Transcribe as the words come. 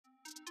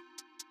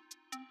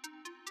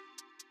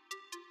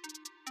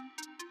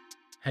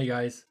Hey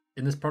guys,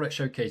 in this product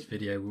showcase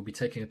video we'll be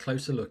taking a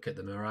closer look at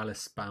the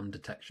Moralis spam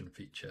detection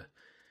feature.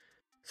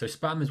 So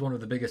spam is one of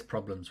the biggest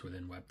problems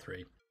within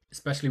Web3,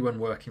 especially when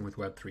working with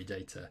Web3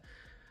 data.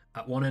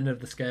 At one end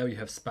of the scale you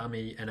have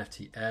spammy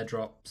NFT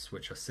airdrops,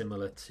 which are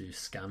similar to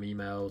scam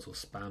emails or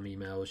spam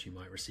emails you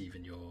might receive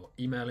in your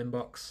email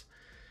inbox.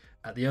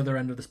 At the other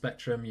end of the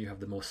spectrum you have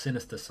the more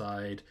sinister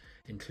side,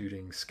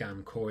 including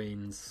scam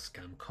coins,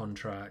 scam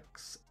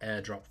contracts,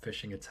 airdrop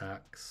phishing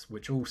attacks,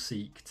 which all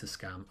seek to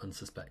scam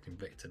unsuspecting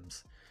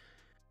victims.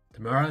 The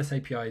Moralis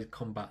APIs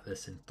combat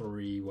this in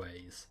three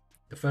ways.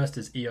 The first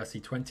is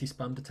ERC20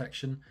 spam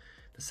detection,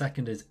 the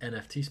second is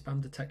NFT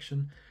spam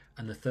detection,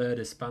 and the third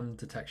is spam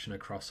detection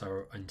across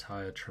our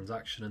entire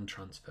transaction and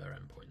transfer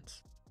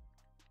endpoints.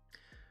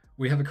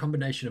 We have a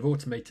combination of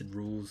automated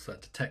rules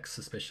that detect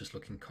suspicious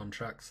looking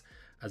contracts,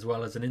 as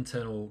well as an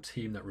internal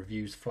team that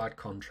reviews flagged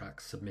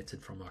contracts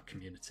submitted from our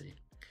community.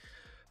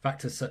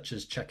 Factors such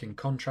as checking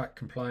contract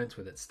compliance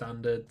with its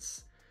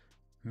standards,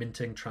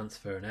 minting,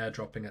 transfer and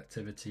airdropping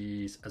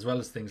activities, as well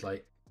as things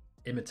like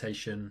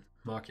imitation,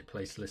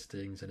 marketplace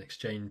listings and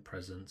exchange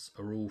presence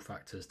are all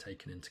factors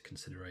taken into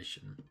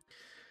consideration.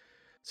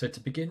 So to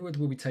begin with,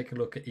 we'll be taking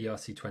a look at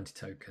ERC20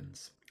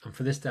 tokens. And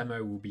for this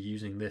demo, we'll be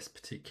using this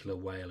particular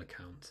whale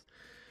account.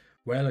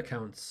 Whale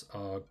accounts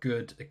are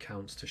good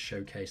accounts to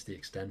showcase the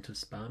extent of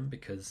spam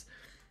because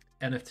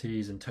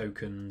NFTs and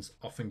tokens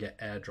often get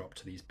airdropped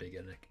to these big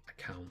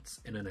accounts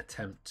in an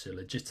attempt to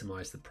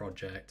legitimize the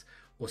project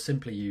or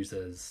simply used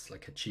as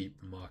like a cheap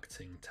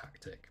marketing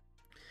tactic.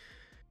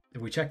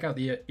 If we check out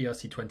the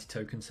ERC20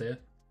 tokens here,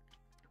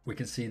 we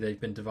can see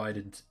they've been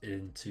divided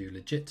into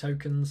legit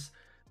tokens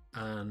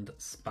and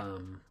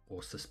spam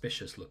or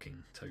suspicious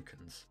looking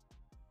tokens.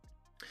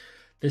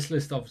 This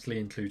list obviously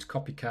includes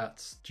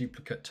copycats,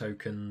 duplicate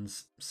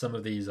tokens. Some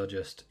of these are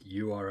just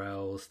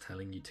URLs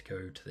telling you to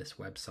go to this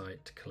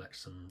website to collect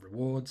some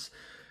rewards,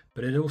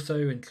 but it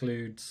also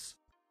includes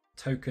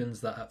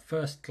tokens that at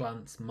first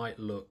glance might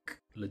look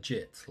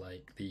legit,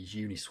 like these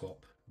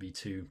Uniswap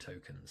V2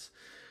 tokens.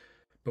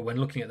 But when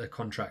looking at the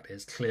contract,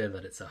 it's clear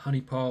that it's a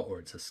honeypot or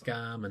it's a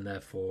scam, and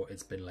therefore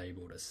it's been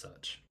labeled as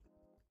such.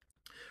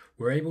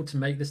 We're able to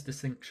make this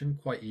distinction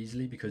quite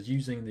easily because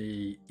using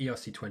the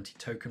ERC20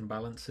 token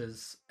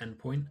balances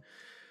endpoint,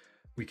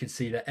 we can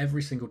see that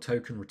every single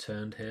token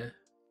returned here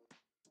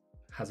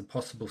has a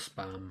possible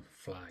spam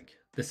flag.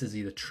 This is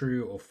either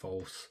true or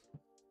false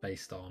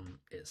based on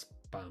its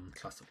spam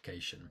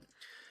classification.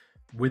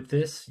 With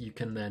this, you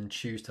can then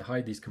choose to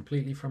hide these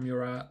completely from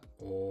your app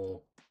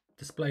or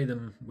display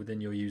them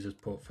within your user's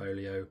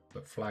portfolio,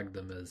 but flag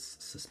them as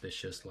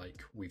suspicious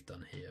like we've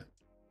done here.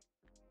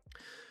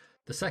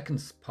 The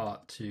second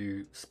part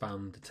to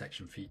spam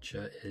detection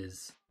feature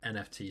is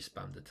NFT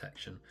spam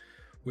detection,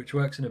 which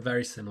works in a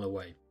very similar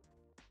way.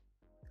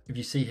 If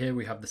you see here,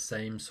 we have the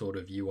same sort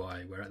of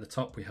UI where at the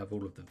top we have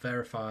all of the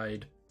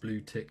verified blue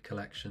tick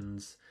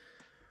collections.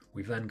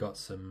 We've then got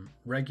some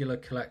regular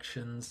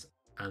collections,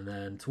 and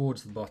then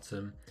towards the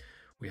bottom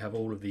we have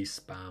all of these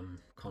spam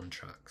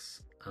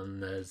contracts,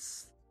 and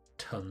there's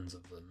tons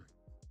of them.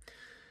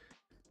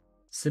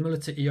 Similar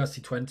to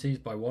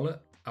ERC20s by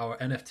wallet, our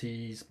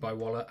NFTs by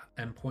wallet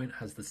endpoint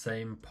has the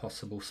same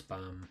possible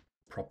spam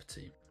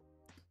property.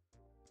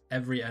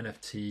 Every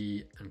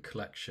NFT and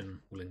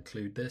collection will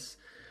include this,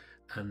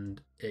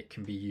 and it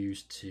can be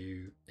used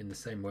to, in the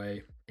same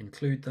way,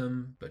 include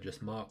them but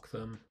just mark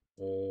them,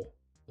 or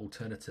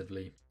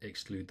alternatively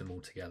exclude them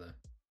altogether.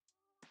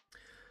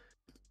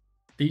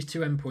 These two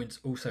endpoints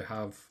also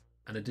have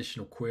an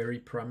additional query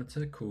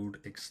parameter called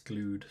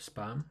exclude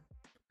spam,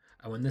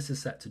 and when this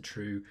is set to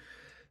true,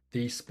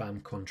 these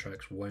spam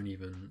contracts won't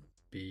even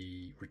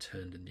be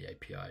returned in the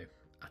API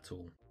at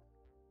all.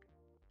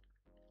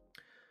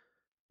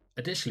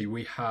 Additionally,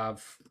 we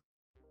have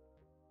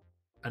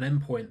an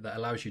endpoint that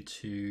allows you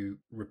to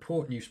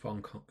report new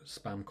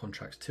spam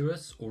contracts to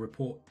us or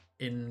report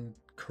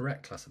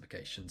incorrect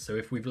classification. So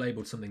if we've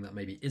labeled something that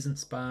maybe isn't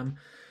spam,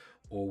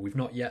 or we've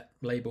not yet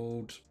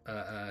labeled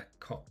a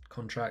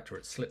contract, or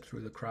it's slipped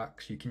through the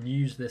cracks, you can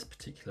use this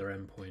particular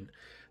endpoint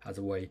as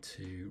a way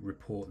to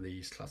report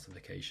these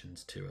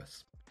classifications to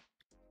us.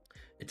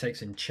 It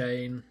takes in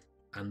chain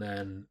and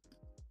then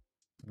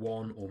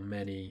one or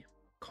many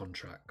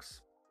contracts,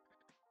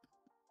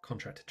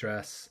 contract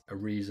address, a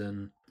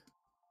reason,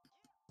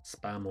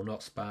 spam or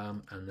not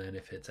spam, and then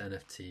if it's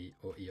NFT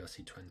or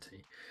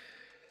ERC20.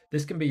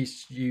 This can be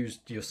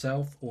used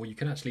yourself, or you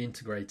can actually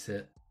integrate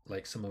it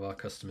like some of our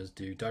customers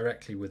do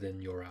directly within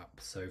your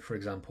app. So for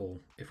example,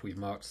 if we've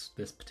marked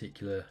this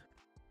particular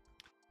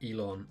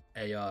Elon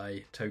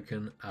AI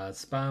token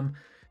as spam,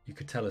 you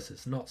could tell us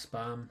it's not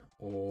spam,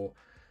 or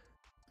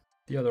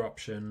the other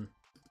option,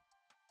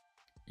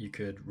 you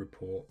could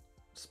report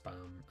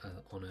spam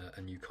on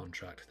a new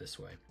contract this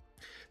way.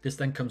 This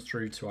then comes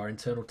through to our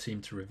internal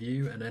team to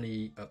review, and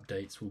any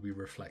updates will be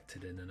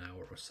reflected in an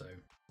hour or so.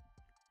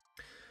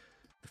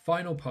 The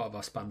final part of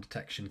our spam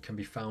detection can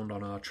be found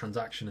on our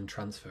transaction and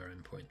transfer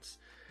endpoints.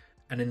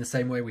 And in the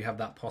same way we have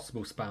that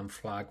possible spam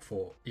flag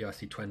for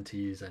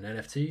ERC20s and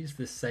NFTs,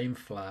 this same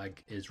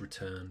flag is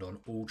returned on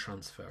all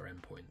transfer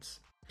endpoints.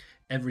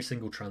 Every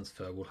single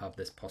transfer will have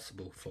this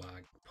possible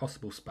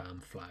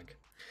spam flag.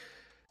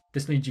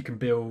 This means you can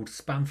build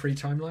spam-free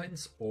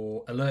timelines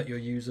or alert your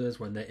users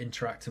when they're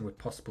interacting with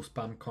possible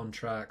spam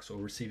contracts or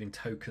receiving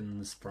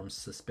tokens from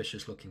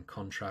suspicious-looking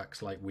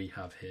contracts like we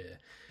have here.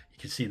 You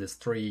can see there's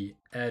 3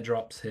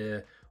 airdrops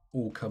here,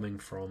 all coming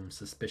from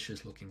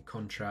suspicious-looking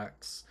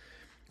contracts.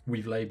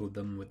 We've labeled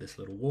them with this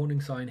little warning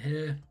sign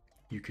here.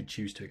 You could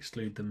choose to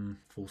exclude them,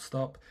 full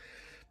stop.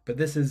 But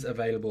this is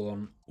available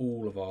on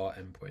all of our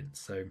endpoints.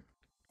 So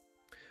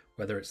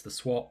whether it's the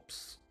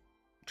swaps,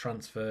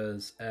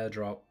 transfers,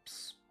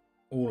 airdrops,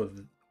 all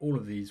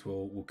of these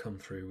will come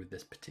through with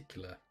this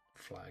particular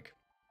flag.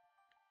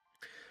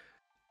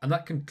 And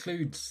that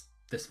concludes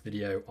this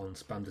video on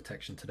spam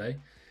detection today.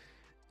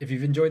 If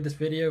you've enjoyed this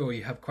video or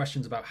you have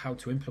questions about how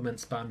to implement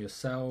spam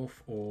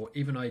yourself or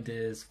even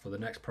ideas for the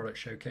next product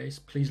showcase,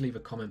 please leave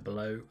a comment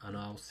below and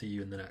I'll see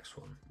you in the next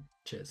one.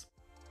 Cheers.